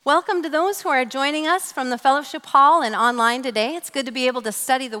Welcome to those who are joining us from the Fellowship Hall and online today. It's good to be able to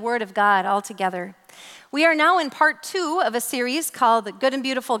study the Word of God all together. We are now in part 2 of a series called The Good and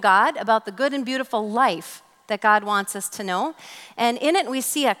Beautiful God, about the good and beautiful life that God wants us to know. And in it, we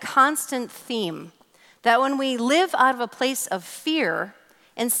see a constant theme, that when we live out of a place of fear,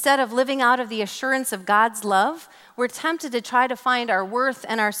 instead of living out of the assurance of God's love, we're tempted to try to find our worth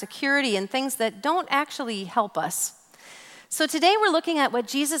and our security in things that don't actually help us. So today we're looking at what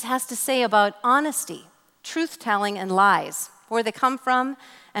Jesus has to say about honesty, truth-telling, and lies, where they come from,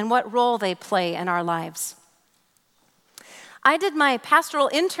 and what role they play in our lives. I did my pastoral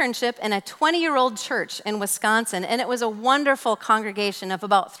internship in a 20-year-old church in Wisconsin, and it was a wonderful congregation of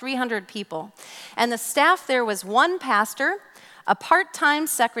about 300 people. And the staff there was one pastor, a part-time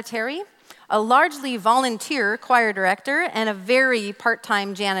secretary, a largely volunteer choir director, and a very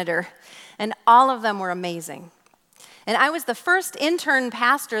part-time janitor. And all of them were amazing. And I was the first intern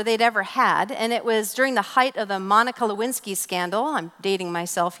pastor they'd ever had, and it was during the height of the Monica Lewinsky scandal. I'm dating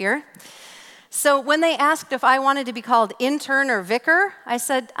myself here. So when they asked if I wanted to be called intern or vicar, I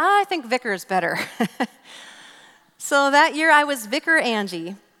said, I think vicar is better. So that year I was Vicar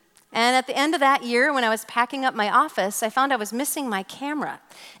Angie. And at the end of that year, when I was packing up my office, I found I was missing my camera.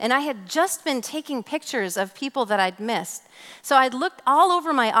 And I had just been taking pictures of people that I'd missed. So I'd looked all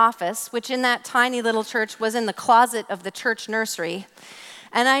over my office, which in that tiny little church was in the closet of the church nursery,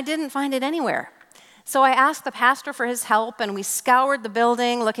 and I didn't find it anywhere. So I asked the pastor for his help, and we scoured the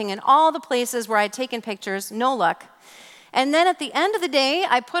building, looking in all the places where I'd taken pictures, no luck. And then at the end of the day,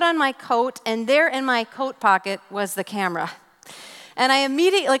 I put on my coat, and there in my coat pocket was the camera. And I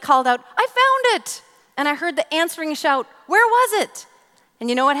immediately called out, I found it! And I heard the answering shout, where was it? And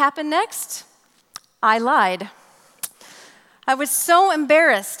you know what happened next? I lied. I was so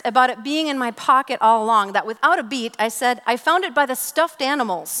embarrassed about it being in my pocket all along that without a beat, I said, I found it by the stuffed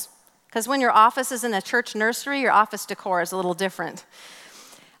animals. Because when your office is in a church nursery, your office decor is a little different.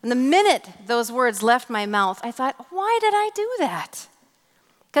 And the minute those words left my mouth, I thought, why did I do that?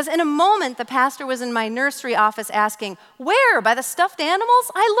 Because in a moment, the pastor was in my nursery office asking, where, by the stuffed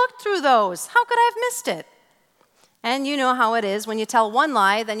animals? I looked through those. How could I have missed it? And you know how it is. When you tell one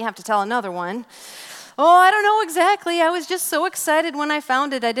lie, then you have to tell another one. Oh, I don't know exactly. I was just so excited when I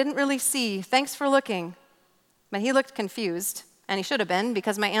found it. I didn't really see. Thanks for looking. But he looked confused, and he should have been,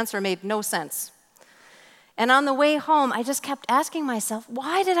 because my answer made no sense. And on the way home, I just kept asking myself,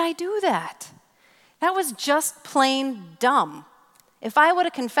 why did I do that? That was just plain dumb. If I would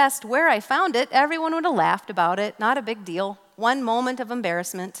have confessed where I found it, everyone would have laughed about it. Not a big deal. One moment of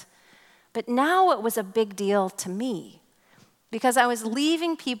embarrassment. But now it was a big deal to me, because I was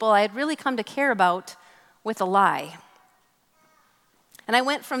leaving people I had really come to care about with a lie. And I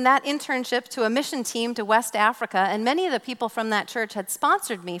went from that internship to a mission team to West Africa, and many of the people from that church had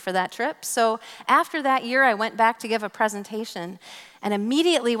sponsored me for that trip. So after that year, I went back to give a presentation. And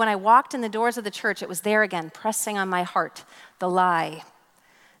immediately when I walked in the doors of the church, it was there again, pressing on my heart, the lie.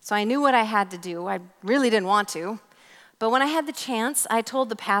 So I knew what I had to do. I really didn't want to. But when I had the chance, I told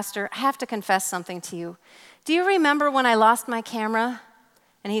the pastor, I have to confess something to you. Do you remember when I lost my camera?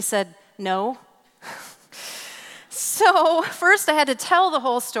 And he said, no. So first I had to tell the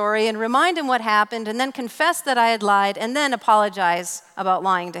whole story and remind him what happened, and then confess that I had lied, and then apologize about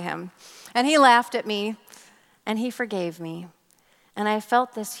lying to him. And he laughed at me, and he forgave me. And I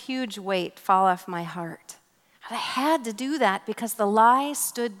felt this huge weight fall off my heart. I had to do that because the lie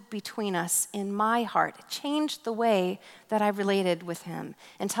stood between us in my heart. It changed the way that I related with him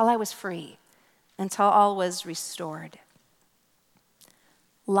until I was free, until all was restored.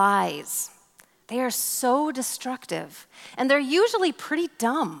 Lies. They are so destructive, and they're usually pretty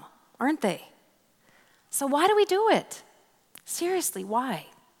dumb, aren't they? So why do we do it? Seriously, why?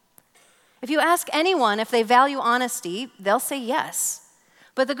 If you ask anyone if they value honesty, they'll say yes.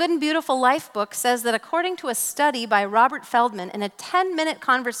 But the Good and Beautiful Life book says that according to a study by Robert Feldman, in a 10-minute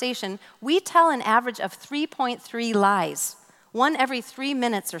conversation, we tell an average of 3.3 lies, one every 3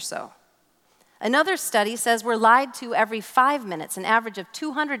 minutes or so. Another study says we're lied to every 5 minutes, an average of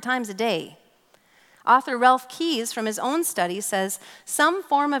 200 times a day. Author Ralph Keyes, from his own study, says some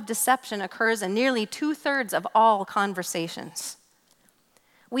form of deception occurs in nearly 2/3 of all conversations.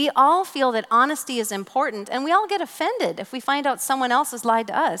 We all feel that honesty is important, and we all get offended if we find out someone else has lied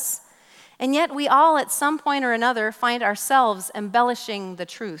to us. And yet we all, at some point or another, find ourselves embellishing the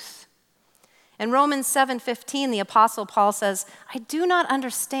truth. In Romans 7:15, the Apostle Paul says, I do not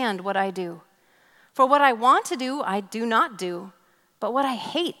understand what I do. For what I want to do, I do not do, but what I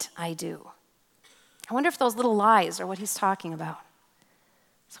hate, I do. I wonder if those little lies are what he's talking about.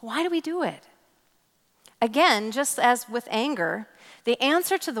 So why do we do it? Again, just as with anger, the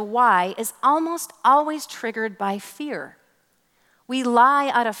answer to the why is almost always triggered by fear. We lie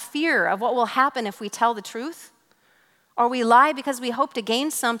out of fear of what will happen if we tell the truth, or we lie because we hope to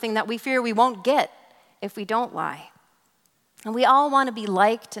gain something that we fear we won't get if we don't lie. And we all want to be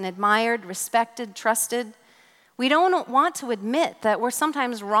liked and admired, respected, trusted. We don't want to admit that we're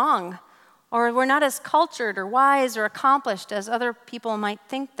sometimes wrong, or we're not as cultured or wise or accomplished as other people might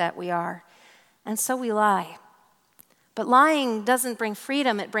think that we are. And so we lie. But lying doesn't bring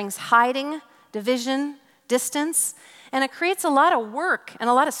freedom. It brings hiding, division, distance, and it creates a lot of work and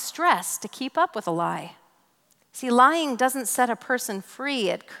a lot of stress to keep up with a lie. See, lying doesn't set a person free.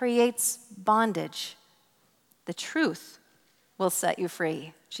 It creates bondage. The truth will set you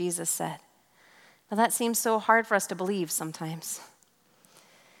free, Jesus said. Now that seems so hard for us to believe sometimes.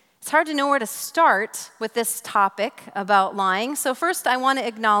 It's hard to know where to start with this topic about lying. So first, I want to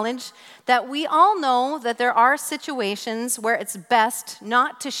acknowledge that we all know that there are situations where it's best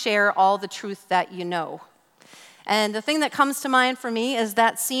not to share all the truth that you know. And the thing that comes to mind for me is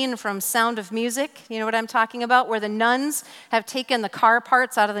that scene from Sound of Music. You know what I'm talking about? Where the nuns have taken the car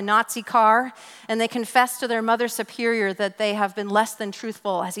parts out of the Nazi car, and they confess to their mother superior that they have been less than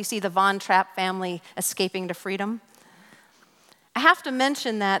truthful, as you see the Von Trapp family escaping to freedom. I have to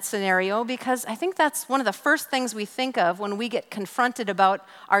mention that scenario because I think that's one of the first things we think of when we get confronted about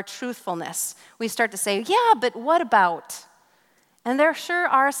our truthfulness. We start to say, yeah, but what about? And there sure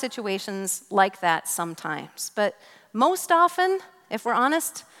are situations like that sometimes. But most often, if we're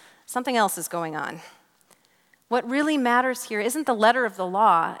honest, something else is going on. What really matters here isn't the letter of the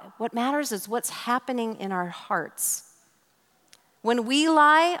law. What matters is what's happening in our hearts. When we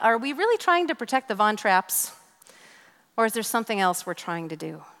lie, are we really trying to protect the Von Trapps? Or is there something else we're trying to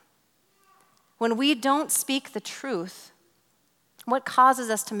do? When we don't speak the truth, what causes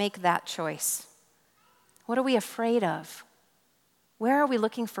us to make that choice? What are we afraid of? Where are we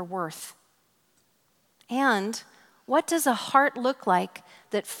looking for worth? And what does a heart look like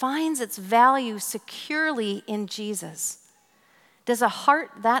that finds its value securely in Jesus? Does a heart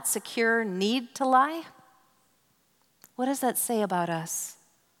that secure need to lie? What does that say about us?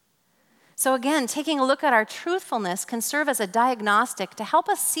 So again, taking a look at our truthfulness can serve as a diagnostic to help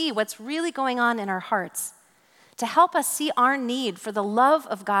us see what's really going on in our hearts, to help us see our need for the love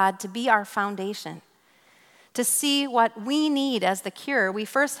of God to be our foundation. To see what we need as the cure, we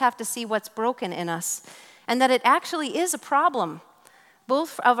first have to see what's broken in us, and that it actually is a problem,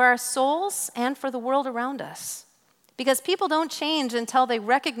 both of our souls and for the world around us. Because people don't change until they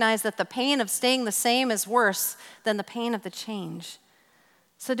recognize that the pain of staying the same is worse than the pain of the change.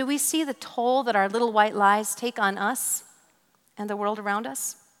 So do we see the toll that our little white lies take on us and the world around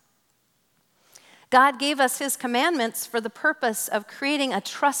us? God gave us his commandments for the purpose of creating a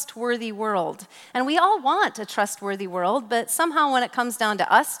trustworthy world. And we all want a trustworthy world, but somehow when it comes down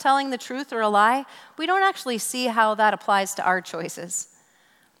to us telling the truth or a lie, we don't actually see how that applies to our choices.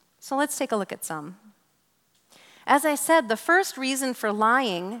 So let's take a look at some. As I said, the first reason for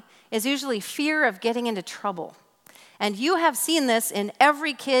lying is usually fear of getting into trouble. And you have seen this in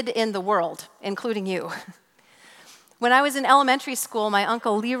every kid in the world, including you. When I was in elementary school, my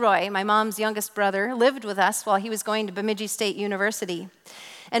uncle Leroy, my mom's youngest brother, lived with us while he was going to Bemidji State University.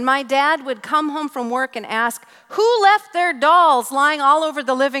 And my dad would come home from work and ask, who left their dolls lying all over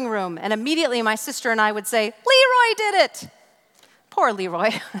the living room? And immediately my sister and I would say, Leroy did it. Poor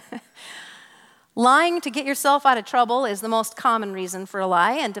Leroy. Lying to get yourself out of trouble is the most common reason for a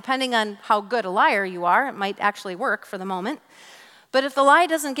lie, and depending on how good a liar you are, it might actually work for the moment. But if the lie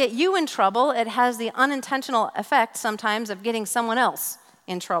doesn't get you in trouble, it has the unintentional effect sometimes of getting someone else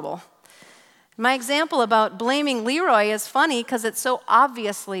in trouble. My example about blaming Leroy is funny because it's so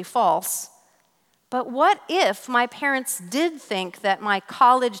obviously false. But what if my parents did think that my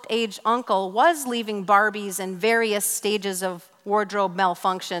college-age uncle was leaving Barbies in various stages of wardrobe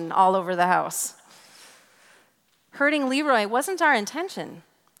malfunction all over the house? Hurting Leroy wasn't our intention,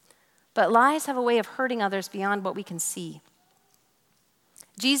 but lies have a way of hurting others beyond what we can see.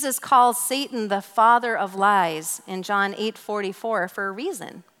 Jesus calls Satan the father of lies in John 8:44 for a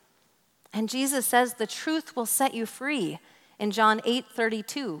reason. And Jesus says the truth will set you free in John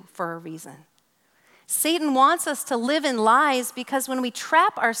 8:32 for a reason. Satan wants us to live in lies because when we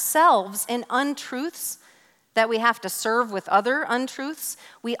trap ourselves in untruths that we have to serve with other untruths,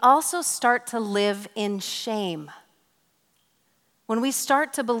 we also start to live in shame. When we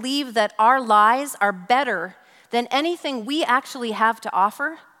start to believe that our lies are better than anything we actually have to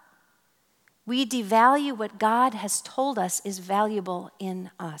offer, we devalue what God has told us is valuable in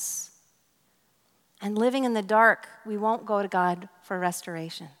us. And living in the dark, we won't go to God for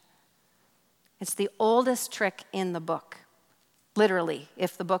restoration. It's the oldest trick in the book. literally,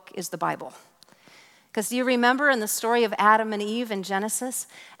 if the book is the Bible. Because do you remember in the story of Adam and Eve in Genesis?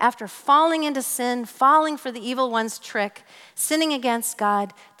 After falling into sin, falling for the evil one's trick, sinning against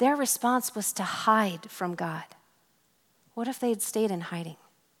God, their response was to hide from God. What if they had stayed in hiding?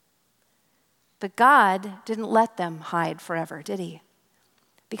 But God didn't let them hide forever, did he?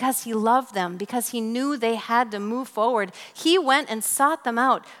 Because he loved them, because he knew they had to move forward, he went and sought them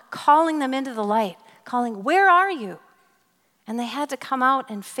out, calling them into the light, calling, "Where are you?" And they had to come out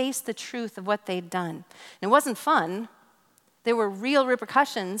and face the truth of what they'd done. And it wasn't fun. There were real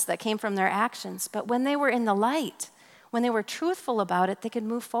repercussions that came from their actions. But when they were in the light, when they were truthful about it, they could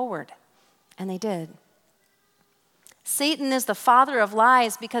move forward. And they did. Satan is the father of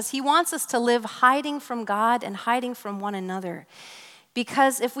lies because he wants us to live hiding from God and hiding from one another.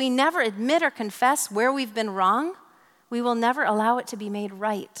 Because if we never admit or confess where we've been wrong, we will never allow it to be made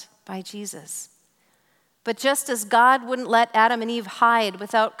right by Jesus. But just as God wouldn't let Adam and Eve hide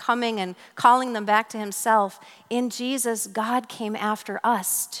without coming and calling them back to himself, in Jesus, God came after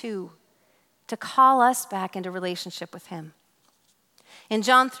us too, to call us back into relationship with him. In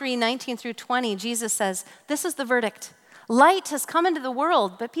John 3:19 through 20, Jesus says, "This is the verdict. Light has come into the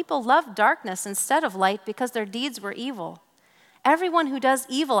world, but people loved darkness instead of light because their deeds were evil. Everyone who does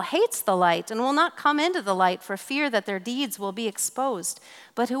evil hates the light and will not come into the light for fear that their deeds will be exposed.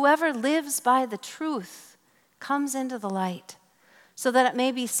 But whoever lives by the truth comes into the light, so that it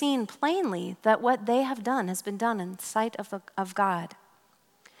may be seen plainly that what they have done has been done in the sight of God."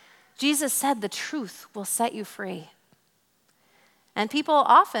 Jesus said the truth will set you free. And people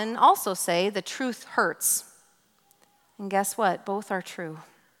often also say the truth hurts. And guess what? Both are true.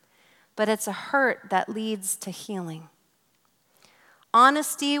 But it's a hurt that leads to healing.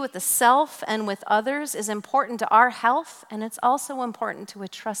 Honesty with the self and with others is important to our health, and it's also important to a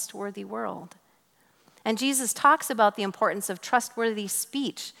trustworthy world. And Jesus talks about the importance of trustworthy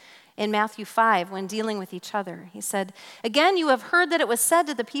speech in Matthew 5 when dealing with each other. He said, "Again, you have heard that it was said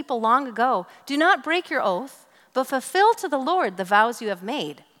to the people long ago, 'Do not break your oath, but fulfill to the Lord the vows you have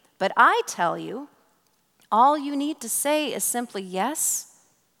made.' But I tell you, all you need to say is simply yes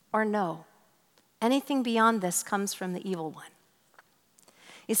or no. Anything beyond this comes from the evil one."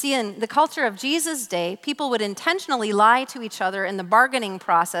 You see, in the culture of Jesus' day, people would intentionally lie to each other in the bargaining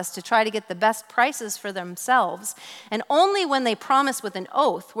process to try to get the best prices for themselves. And only when they promised with an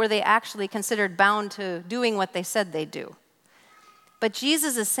oath were they actually considered bound to doing what they said they'd do. But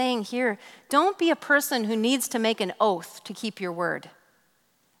Jesus is saying here, don't be a person who needs to make an oath to keep your word.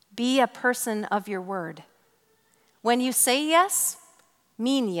 Be a person of your word. When you say yes,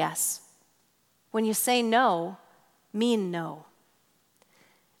 mean yes. When you say no, mean no.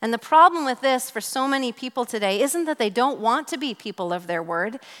 And the problem with this for so many people today isn't that they don't want to be people of their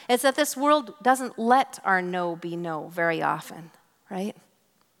word. It's that this world doesn't let our no be no very often, right?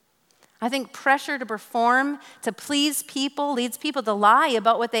 I think pressure to perform, to please people, leads people to lie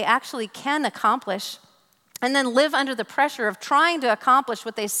about what they actually can accomplish and then live under the pressure of trying to accomplish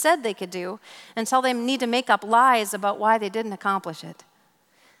what they said they could do until they need to make up lies about why they didn't accomplish it.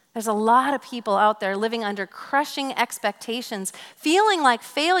 There's a lot of people out there living under crushing expectations, feeling like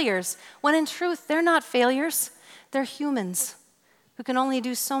failures, when in truth, they're not failures. They're humans who can only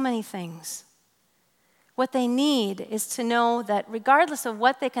do so many things. What they need is to know that regardless of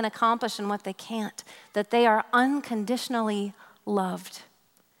what they can accomplish and what they can't, that they are unconditionally loved.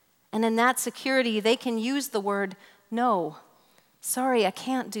 And in that security, they can use the word, "No, sorry, I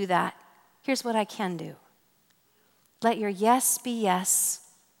can't do that. Here's what I can do." Let your yes be yes,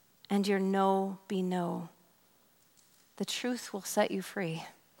 and your no be no. The truth will set you free.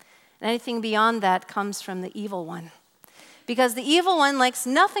 And anything beyond that comes from the evil one. Because the evil one likes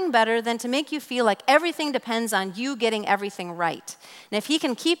nothing better than to make you feel like everything depends on you getting everything right. And if he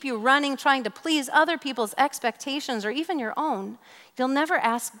can keep you running, trying to please other people's expectations or even your own, you'll never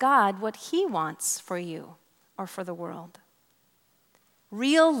ask God what he wants for you or for the world.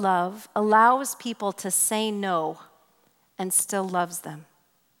 Real love allows people to say no and still loves them.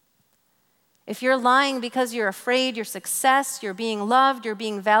 If you're lying because you're afraid your success, you're being loved, you're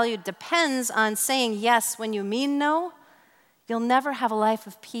being valued depends on saying yes when you mean no, you'll never have a life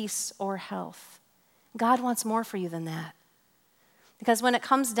of peace or health. God wants more for you than that. Because when it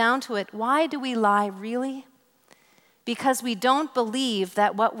comes down to it, why do we lie really? Because we don't believe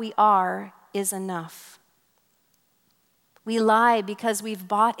that what we are is enough. We lie because we've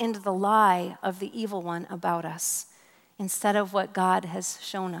bought into the lie of the evil one about us, instead of what God has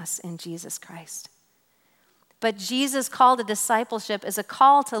shown us in Jesus Christ. But Jesus' call to discipleship is a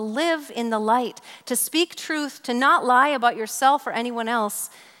call to live in the light, to speak truth, to not lie about yourself or anyone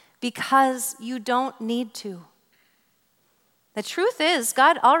else, because you don't need to. The truth is,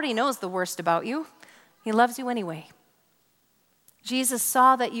 God already knows the worst about you. He loves you anyway. Jesus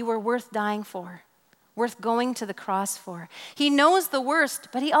saw that you were worth dying for, worth going to the cross for. He knows the worst,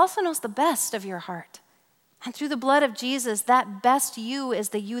 but he also knows the best of your heart. And through the blood of Jesus, that best you is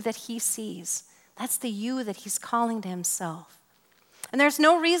the you that he sees. That's the you that he's calling to himself. And there's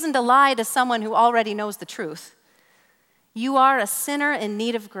no reason to lie to someone who already knows the truth. You are a sinner in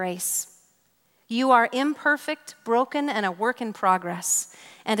need of grace. You are imperfect, broken, and a work in progress.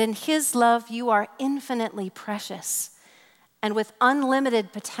 And in his love, you are infinitely precious and with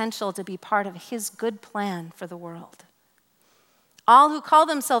unlimited potential to be part of his good plan for the world. All who call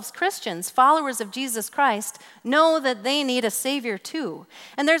themselves Christians, followers of Jesus Christ, know that they need a Savior too.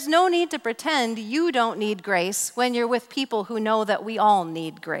 And there's no need to pretend you don't need grace when you're with people who know that we all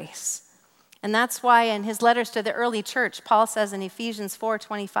need grace. And that's why in his letters to the early church, Paul says in Ephesians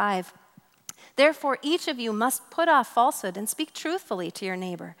 4:25, "Therefore each of you must put off falsehood and speak truthfully to your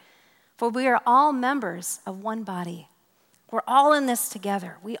neighbor, for we are all members of one body." We're all in this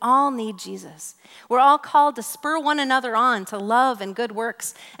together. We all need Jesus. We're all called to spur one another on to love and good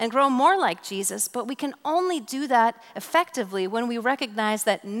works and grow more like Jesus, but we can only do that effectively when we recognize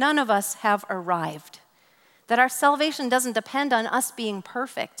that none of us have arrived, that our salvation doesn't depend on us being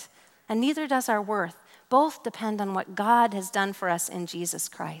perfect, and neither does our worth. Both depend on what God has done for us in Jesus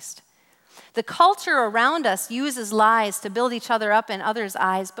Christ. The culture around us uses lies to build each other up in others'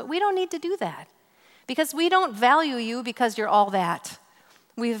 eyes, but we don't need to do that. Because we don't value you because you're all that.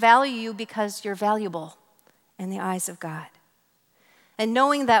 We value you because you're valuable in the eyes of God. And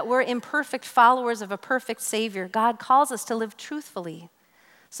knowing that we're imperfect followers of a perfect Savior, God calls us to live truthfully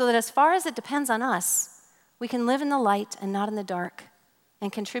so that as far as it depends on us, we can live in the light and not in the dark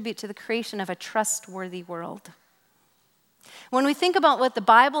and contribute to the creation of a trustworthy world. When we think about what the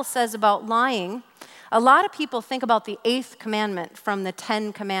Bible says about lying, a lot of people think about the 8th commandment from the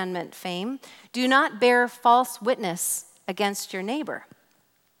 10 commandment fame. Do not bear false witness against your neighbor.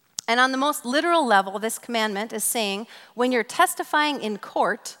 And on the most literal level, this commandment is saying, when you're testifying in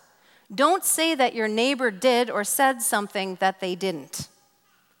court, don't say that your neighbor did or said something that they didn't.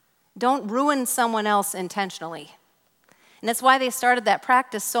 Don't ruin someone else intentionally. And that's why they started that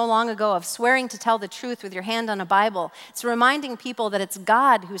practice so long ago of swearing to tell the truth with your hand on a Bible. It's reminding people that it's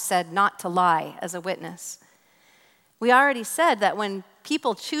God who said not to lie as a witness. We already said that when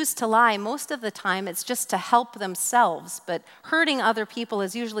people choose to lie, most of the time it's just to help themselves, but hurting other people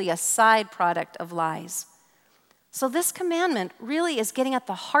is usually a side product of lies. So this commandment really is getting at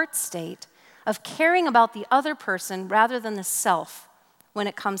the heart state of caring about the other person rather than the self when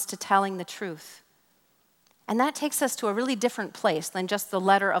it comes to telling the truth. And that takes us to a really different place than just the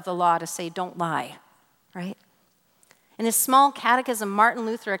letter of the law to say, don't lie, right? In his small catechism, Martin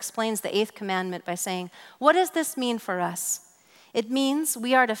Luther explains the 8th commandment by saying, what does this mean for us? It means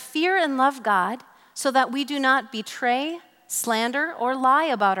we are to fear and love God so that we do not betray, slander, or lie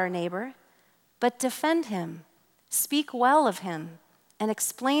about our neighbor, but defend him, speak well of him, and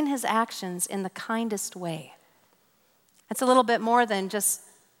explain his actions in the kindest way. It's a little bit more than just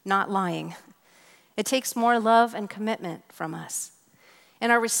not lying. It takes more love and commitment from us.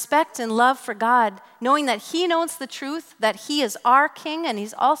 And our respect and love for God, knowing that he knows the truth, that he is our king, and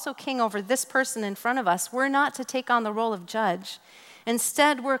he's also king over this person in front of us, we're not to take on the role of judge.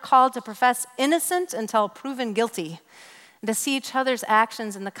 Instead, we're called to profess innocent until proven guilty, and to see each other's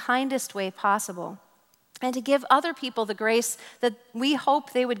actions in the kindest way possible, and to give other people the grace that we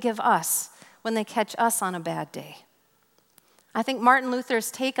hope they would give us when they catch us on a bad day. I think Martin Luther's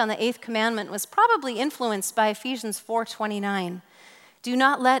take on the 8th commandment was probably influenced by Ephesians 4:29. Do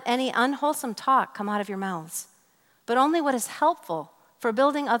not let any unwholesome talk come out of your mouths, but only what is helpful for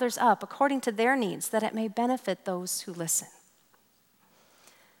building others up according to their needs, that it may benefit those who listen.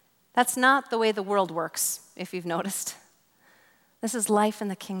 That's not the way the world works, if you've noticed. This is life in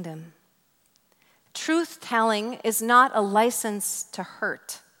the kingdom. Truth-telling is not a license to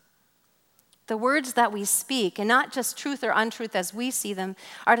hurt. The words that we speak, and not just truth or untruth as we see them,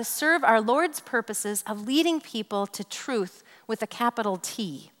 are to serve our Lord's purposes of leading people to truth with a capital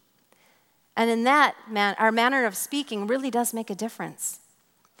T. And in that, our manner of speaking really does make a difference.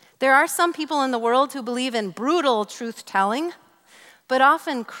 There are some people in the world who believe in brutal truth-telling, but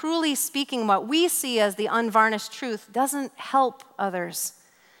often cruelly speaking what we see as the unvarnished truth doesn't help others,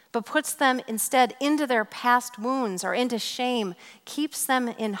 but puts them instead into their past wounds or into shame, keeps them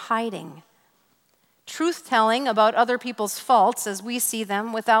in hiding. Truth-telling about other people's faults as we see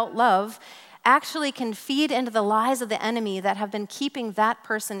them without love actually can feed into the lies of the enemy that have been keeping that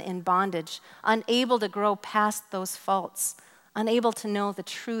person in bondage, unable to grow past those faults, unable to know the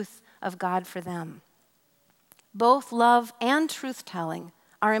truth of God for them. Both love and truth-telling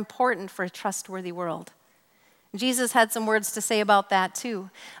are important for a trustworthy world. Jesus had some words to say about that too,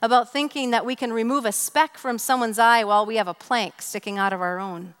 about thinking that we can remove a speck from someone's eye while we have a plank sticking out of our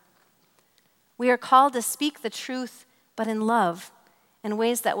own. We are called to speak the truth, but in love, in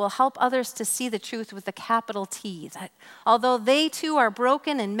ways that will help others to see the truth with a capital T, that although they too are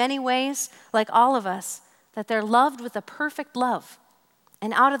broken in many ways, like all of us, that they're loved with a perfect love.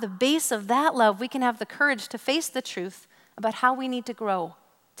 And out of the base of that love, we can have the courage to face the truth about how we need to grow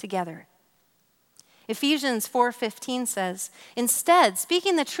together. Ephesians 4:15 says, "Instead,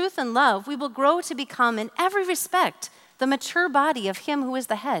 speaking the truth in love, we will grow to become in every respect the mature body of him who is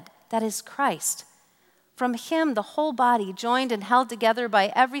the head, that is Christ. From him, the whole body, joined and held together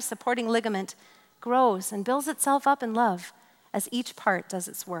by every supporting ligament, grows and builds itself up in love as each part does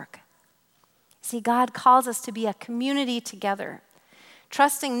its work." See, God calls us to be a community together,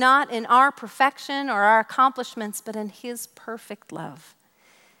 trusting not in our perfection or our accomplishments, but in his perfect love.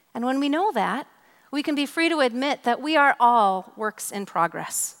 And when we know that, we can be free to admit that we are all works in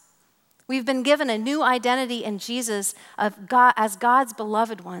progress. We've been given a new identity in Jesus of God, as God's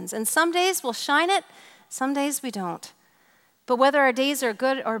beloved ones. And some days we'll shine it, some days we don't. But whether our days are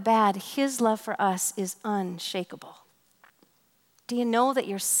good or bad, his love for us is unshakable. Do you know that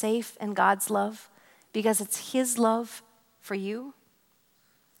you're safe in God's love because it's his love for you?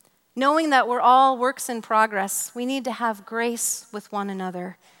 Knowing that we're all works in progress, we need to have grace with one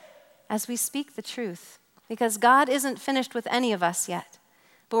another as we speak the truth, because God isn't finished with any of us yet,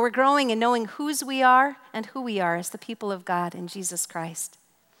 but we're growing in knowing whose we are and who we are as the people of God in Jesus Christ.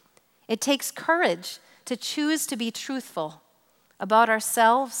 It takes courage to choose to be truthful about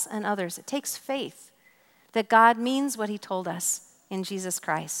ourselves and others. It takes faith that God means what he told us in Jesus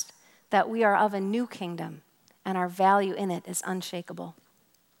Christ, that we are of a new kingdom and our value in it is unshakable.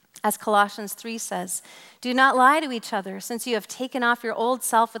 As Colossians 3 says, "Do not lie to each other, since you have taken off your old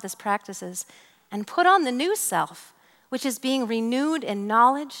self with its practices and put on the new self, which is being renewed in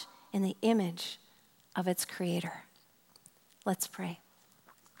knowledge in the image of its creator." Let's pray.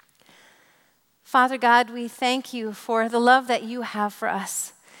 Father God, we thank you for the love that you have for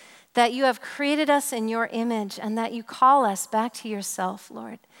us, that you have created us in your image and that you call us back to yourself,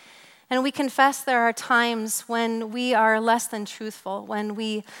 Lord. And we confess there are times when we are less than truthful, when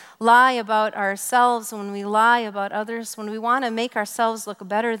we lie about ourselves, when we lie about others, when we want to make ourselves look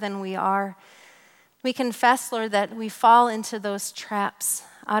better than we are. We confess, Lord, that we fall into those traps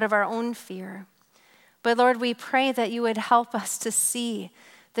out of our own fear. But Lord, we pray that you would help us to see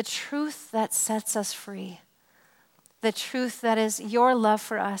the truth that sets us free, the truth that is your love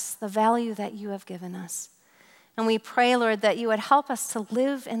for us, the value that you have given us. And we pray, Lord, that you would help us to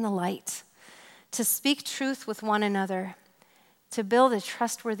live in the light, to speak truth with one another, to build a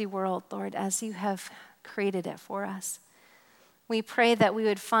trustworthy world, Lord, as you have created it for us. We pray that we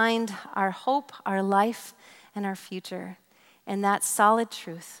would find our hope, our life, and our future in that solid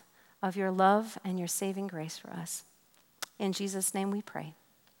truth of your love and your saving grace for us. In Jesus' name we pray.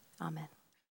 Amen.